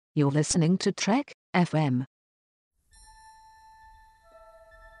You're listening to Trek.fm.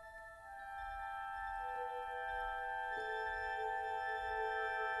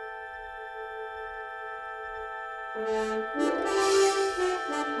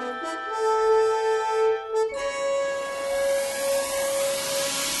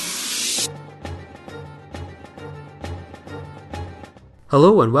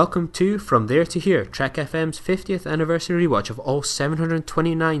 Hello and welcome to From There to Here, Trek FM's 50th anniversary rewatch of all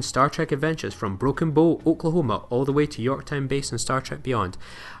 729 Star Trek adventures from Broken Bow, Oklahoma, all the way to Yorktown Base and Star Trek Beyond.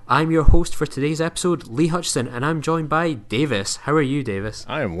 I'm your host for today's episode, Lee Hutchison, and I'm joined by Davis. How are you, Davis?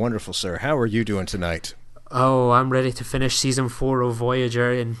 I am wonderful, sir. How are you doing tonight? Oh, I'm ready to finish Season 4 of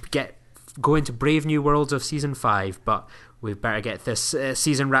Voyager and go into brave new worlds of Season 5, but we better get this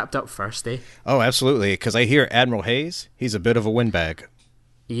season wrapped up first, eh? Oh, absolutely, because I hear Admiral Hayes, he's a bit of a windbag.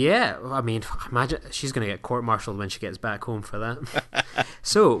 Yeah, I mean, imagine she's going to get court-martialed when she gets back home for that.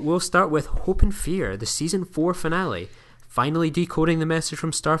 So, we'll start with Hope and Fear, the Season 4 finale. Finally decoding the message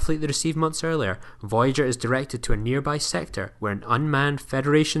from Starfleet they received months earlier, Voyager is directed to a nearby sector where an unmanned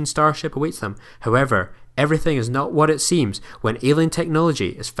Federation starship awaits them. However, everything is not what it seems when alien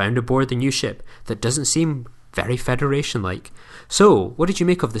technology is found aboard the new ship that doesn't seem very Federation-like. So, what did you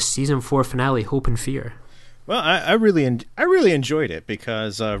make of the Season 4 finale, Hope and Fear? Well, I really enjoyed it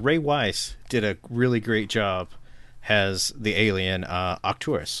because Ray Weiss did a really great job as the alien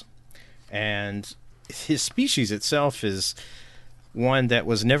Arcturus, and his species itself is one that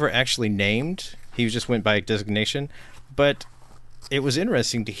was never actually named. He just went by designation, but it was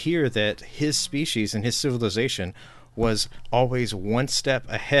interesting to hear that his species and his civilization was always one step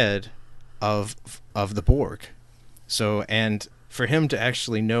ahead of the Borg. So, and for him to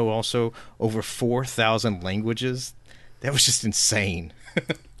actually know also over 4,000 languages, that was just insane.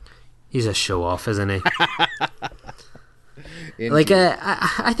 He's a show-off, isn't he?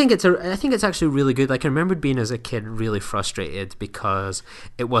 I think it's actually really good. Like, I remember being as a kid really frustrated because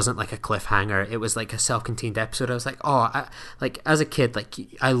it wasn't like a cliffhanger. It was like a self-contained episode. I was like, as a kid, like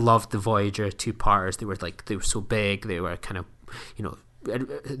I loved the Voyager two-parters. They were so big. They were kind of,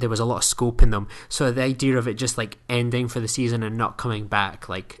 there was a lot of scope in them, so the idea of it just like ending for the season and not coming back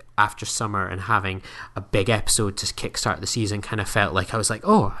like after summer and having a big episode to kickstart the season kind of felt like I was like,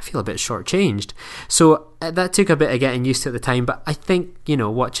 oh, I feel a bit shortchanged. So that took a bit of getting used to at the time, but I think,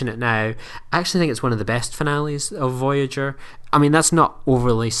 watching it now, I actually think it's one of the best finales of Voyager. I mean, that's not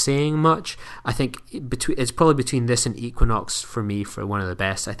overly saying much. I think it's probably between this and Equinox for me for one of the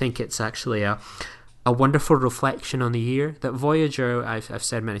best. I think it's actually a wonderful reflection on the year. That Voyager, I've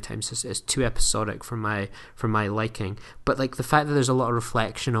said many times, is too episodic for my liking. But like the fact that there's a lot of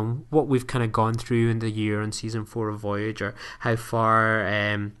reflection on what we've kind of gone through in the year on Season 4 of Voyager, how far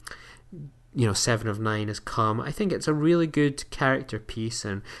 7 of 9 has come. I think it's a really good character piece,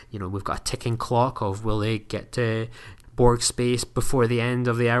 and we've got a ticking clock of will they get to Borg space before the end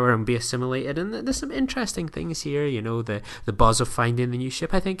of the hour and be assimilated, and there's some interesting things here, the buzz of finding the new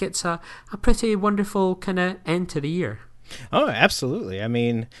ship. I think it's a pretty wonderful kind of end to the year. Oh, absolutely. I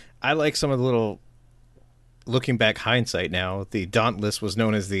mean, I like some of the little, looking back hindsight now, the Dauntless was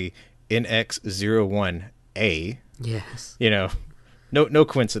known as the NX-01A. Yes. No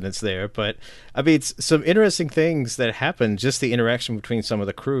coincidence there, but I mean, it's some interesting things that happened, just the interaction between some of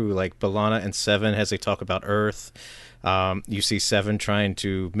the crew, like B'Elanna and Seven as they talk about Earth. You see Seven trying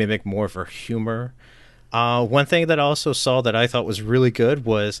to mimic more of her humor. One thing that I also saw that I thought was really good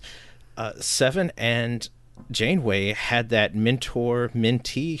was Seven and Janeway had that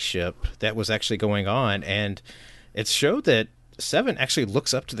mentor-mentee ship that was actually going on, and it showed that Seven actually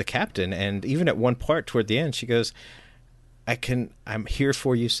looks up to the captain, and even at one part toward the end, she goes, I'm here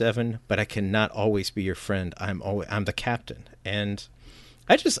for you, Seven, but I cannot always be your friend. I'm the captain. And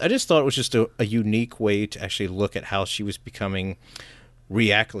I just thought it was just a unique way to actually look at how she was becoming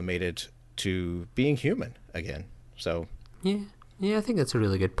reacclimated to being human again. So yeah, I think that's a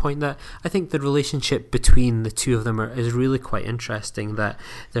really good point. That I think the relationship between the two of them is really quite interesting. That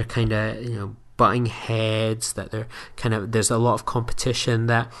they're kind of butting heads. That there's a lot of competition.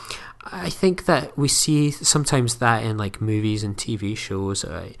 That I think that we see sometimes that in like movies and TV shows,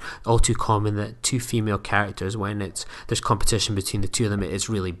 all too common that two female characters, when there's competition between the two of them, it's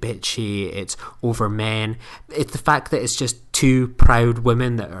really bitchy, it's over men. It's the fact that it's just two proud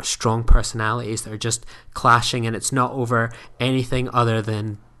women that are strong personalities that are just clashing, and it's not over anything other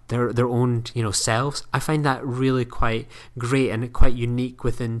than their own selves. I find that really quite great and quite unique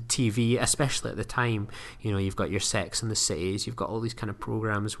within TV, especially at the time. You've got your Sex and the Cities, you've got all these kind of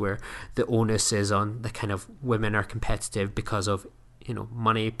programs where the onus is on the kind of women are competitive because of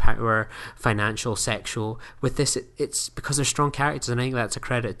money, power, financial, sexual. With this, it's because they're strong characters, and I think that's a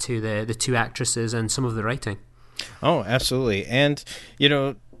credit to the two actresses and some of the writing. Oh, absolutely. And,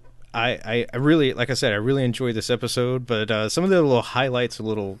 I really, like I said, I really enjoyed this episode, but some of the little highlights,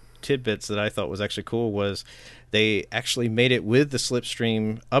 little tidbits that I thought was actually cool was they actually made it with the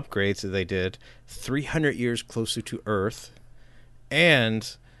slipstream upgrades that they did 300 years closer to Earth,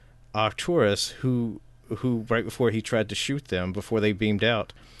 and Arcturus, who right before he tried to shoot them, before they beamed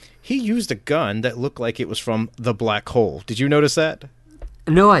out, he used a gun that looked like it was from the black hole. Did you notice that?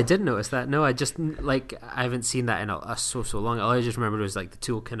 No, I didn't notice that. No, I just, I haven't seen that in so long. All I just remembered was the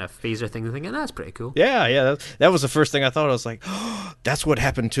two kind of phaser thing, thinking that's pretty cool. Yeah, that was the first thing I thought. I was like, oh, that's what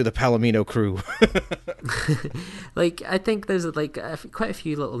happened to the Palomino crew. I think there's quite a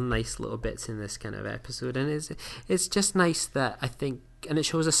few nice little bits in this kind of episode, and it's just nice that I think, and it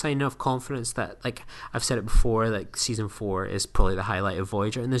shows a sign of confidence that, I've said it before, season 4 is probably the highlight of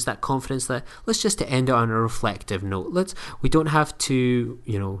Voyager, and there's that confidence that let's just end it on a reflective note. We don't have to,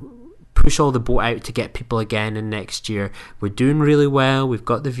 push all the boat out to get people again in next year. We're doing really well. We've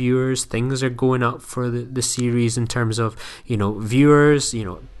got the viewers. Things are going up for the series in terms of, viewers,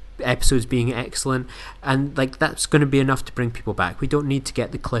 episodes being excellent, and that's going to be enough to bring people back. We don't need to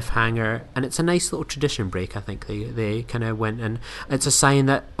get the cliffhanger, and it's a nice little tradition break. I think they kind of went, and it's a sign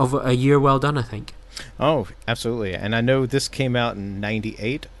of a year well done, I think. Oh, absolutely. And I know this came out in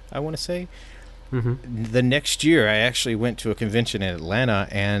 98, I want to say. Mm-hmm. The next year I actually went to a convention in Atlanta,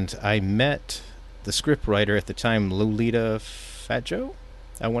 and I met the script writer at the time, Lolita Fadjo,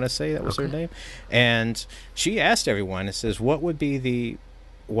 I want to say that was her name, and she asked everyone, it says,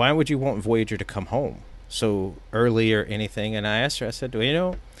 why would you want Voyager to come home so early or anything? And I asked her, I said,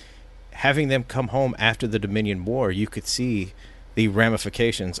 having them come home after the Dominion War, you could see the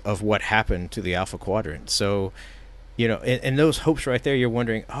ramifications of what happened to the Alpha Quadrant. So, in those hopes right there, you're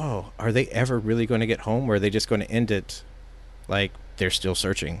wondering, oh, are they ever really going to get home, or are they just going to end it like they're still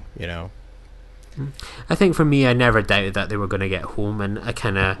searching, I think for me, I never doubted that they were going to get home, and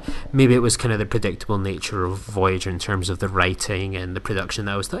maybe it was kind of the predictable nature of Voyager in terms of the writing and the production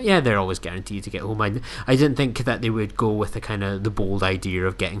that I was thought, yeah, they're always guaranteed to get home. I didn't think that they would go with the bold idea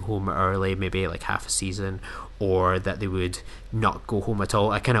of getting home early, maybe half a season, or that they would not go home at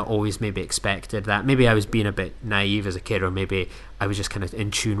all. I kind of always maybe expected that. Maybe I was being a bit naive as a kid, or maybe I was just kind of in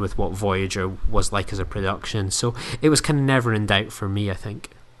tune with what Voyager was like as a production. So it was kind of never in doubt for me, I think.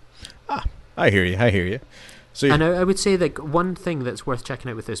 I hear you. So and I would say one thing that's worth checking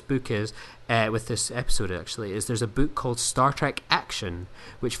out with this book is, with this episode actually, is there's a book called Star Trek Action,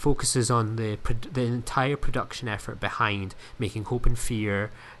 which focuses on the entire production effort behind making Hope and Fear,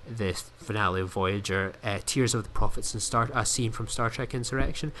 the finale of Voyager, Tears of the Prophets, and a scene from Star Trek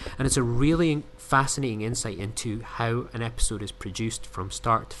Insurrection, and it's a really fascinating insight into how an episode is produced from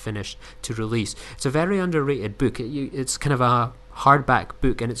start to finish to release. It's a very underrated book. It's kind of a hardback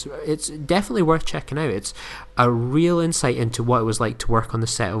book, and it's definitely worth checking out. It's a real insight into what it was like to work on the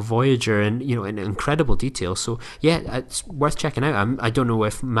set of Voyager, and in incredible detail. So yeah, it's worth checking out. I don't know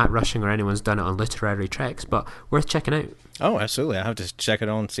if Matt Rushing or anyone's done it on Literary Treks, but worth checking out. Oh, absolutely. I'll have to check it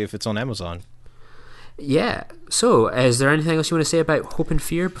on and see if it's on Amazon. Yeah. So, is there anything else you want to say about Hope and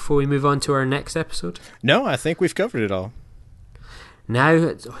Fear before we move on to our next episode? No, I think we've covered it all. Now,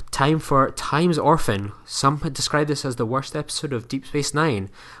 it's time for Time's Orphan. Some describe this as the worst episode of Deep Space Nine.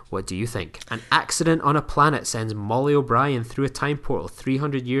 What do you think? An accident on a planet sends Molly O'Brien through a time portal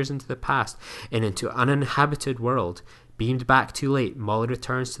 300 years into the past and into an uninhabited world. Beamed back too late, Molly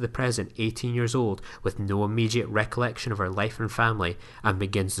returns to the present, 18 years old, with no immediate recollection of her life and family, and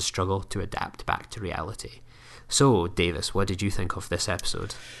begins the struggle to adapt back to reality. So, Davis, what did you think of this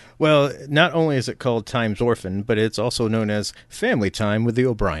episode? Well, not only is it called Time's Orphan, but it's also known as Family Time with the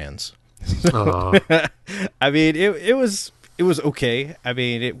O'Briens. I mean, it was okay. I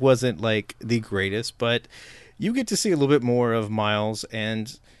mean, it wasn't like the greatest, but you get to see a little bit more of Miles,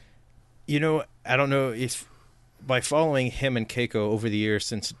 and I don't know if by following him and Keiko over the years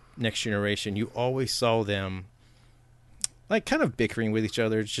since Next Generation, you always saw them kind of bickering with each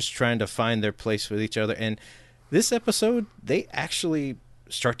other, just trying to find their place with each other. And this episode, they actually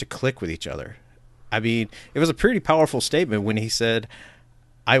start to click with each other. I mean, it was a pretty powerful statement when he said,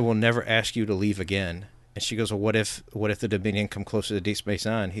 "I will never ask you to leave again." And she goes, "Well, what if the Dominion come closer to Deep Space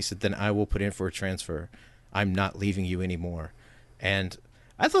Nine?" He said, "Then I will put in for a transfer. I'm not leaving you anymore." And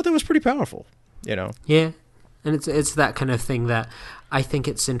I thought that was pretty powerful, Yeah. And it's that kind of thing that I think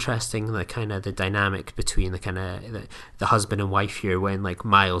it's interesting, the kind of the dynamic between the kind of the husband and wife here, when like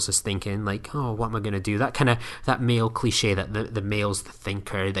Miles is thinking like, oh, what am I going to do? That kind of that male cliche that the male's the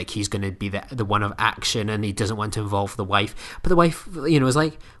thinker, like he's going to be the one of action, and he doesn't want to involve the wife. But the wife, is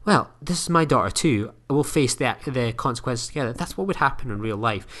like, well, this is my daughter too. We'll face the consequences together. That's what would happen in real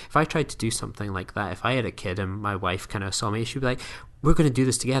life. If I tried to do something like that, if I had a kid and my wife kind of saw me, she'd be like, we're going to do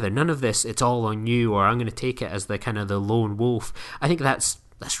this together. None of this, it's all on you, or I'm going to take it as the kind of the lone wolf. I think that's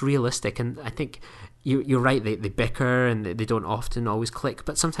realistic, and I think you're right. They bicker and they don't often always click,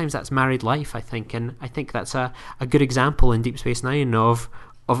 but sometimes that's married life, I think, and I think that's a good example in Deep Space Nine of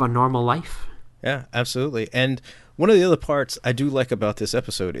a normal life. Yeah, absolutely. And one of the other parts I do like about this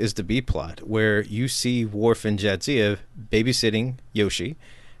episode is the B plot, where you see Worf and Jadzia babysitting Yoshi,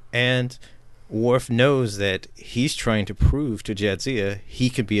 and Worf knows that he's trying to prove to Jadzia he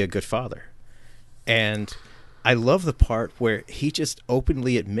can be a good father. And I love the part where he just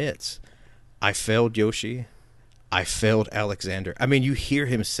openly admits, I failed Yoshi, I failed Alexander. I mean, you hear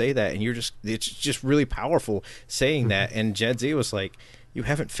him say that, and it's just really powerful saying that. And Jadzia was like, you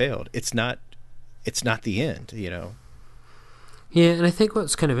haven't failed. It's not the end, Yeah, and I think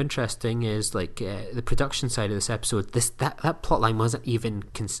what's kind of interesting is like the production side of this episode. That plot line wasn't even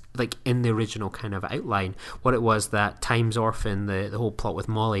like in the original kind of outline. What it was, that Times Orphan, the whole plot with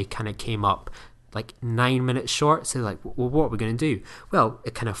Molly, kind of came up like 9 minutes short. So like, well, what are we going to do? Well,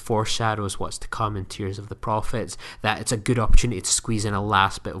 it kind of foreshadows what's to come in Tears of the Prophets. That it's a good opportunity to squeeze in a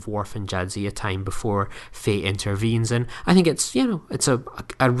last bit of Worf and Jadzia time before fate intervenes. And I think it's it's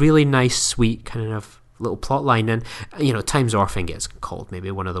a really nice, sweet kind of little plot line. And Times Orphan gets called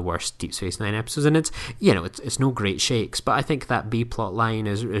maybe one of the worst Deep Space Nine episodes, and it's no great shakes, but I think that B plot line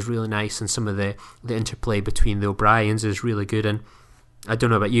is really nice, and some of the interplay between the O'Briens is really good. And I don't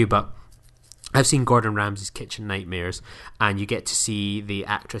know about you, but I've seen Gordon Ramsay's Kitchen Nightmares, and you get to see the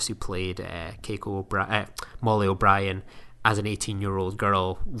actress who played Molly O'Brien as an 18-year-old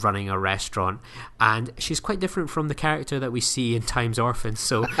girl running a restaurant, and she's quite different from the character that we see in Times Orphan.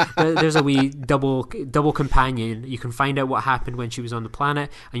 So there's a wee double companion. You can find out what happened when she was on the planet,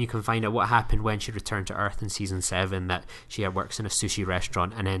 and you can find out what happened when she returned to Earth in season 7, that she works in a sushi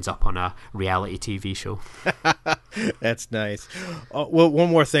restaurant and ends up on a reality TV show. That's nice. Well, one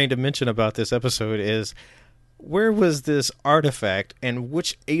more thing to mention about this episode is, where was this artifact, and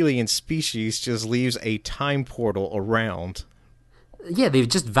which alien species just leaves a time portal around? Yeah, they've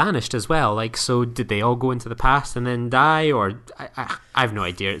just vanished as well. Like, so did they all go into the past and then die, or I have no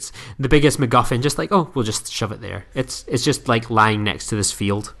idea. It's the biggest MacGuffin. Just like, oh, we'll just shove it there. It's just like lying next to this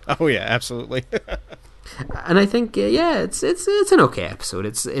field. Oh yeah, absolutely. And I think it's an okay episode.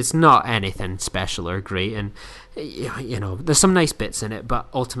 It's not anything special or great, and there's some nice bits in it, but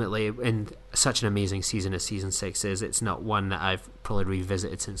ultimately, in such an amazing season as season 6 is, it's not one that I've probably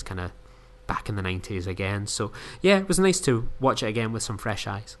revisited since kind of back in the 90s again. So yeah, it was nice to watch it again with some fresh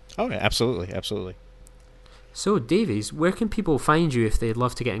eyes. Oh yeah, absolutely. So, Davies, where can people find you if they'd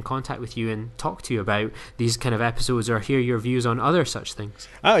love to get in contact with you and talk to you about these kind of episodes, or hear your views on other such things?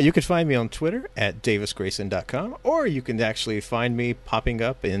 You can find me on Twitter at davisgrayson.com, or you can actually find me popping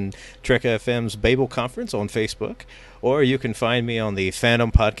up in Trek.fm's Babel Conference on Facebook, or you can find me on the Phantom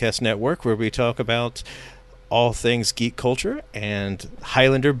Podcast Network, where we talk about all things geek culture and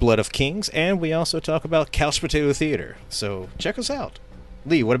Highlander Blood of Kings, and we also talk about couch potato theater. So check us out.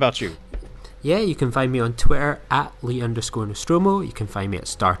 Lee, what about you? Yeah, you can find me on Twitter at Lee_Nostromo. You can find me at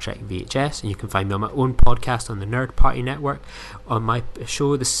Star Trek VHS, and you can find me on my own podcast on the Nerd Party Network, on my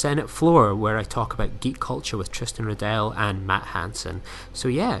show The Senate Floor, where I talk about geek culture with Tristan Riddell and Matt Hansen. So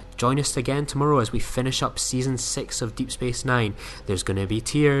yeah, join us again tomorrow as we finish up season 6 of Deep Space Nine. There's going to be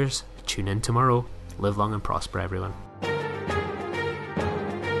tears. Tune in tomorrow. Live long and prosper, everyone.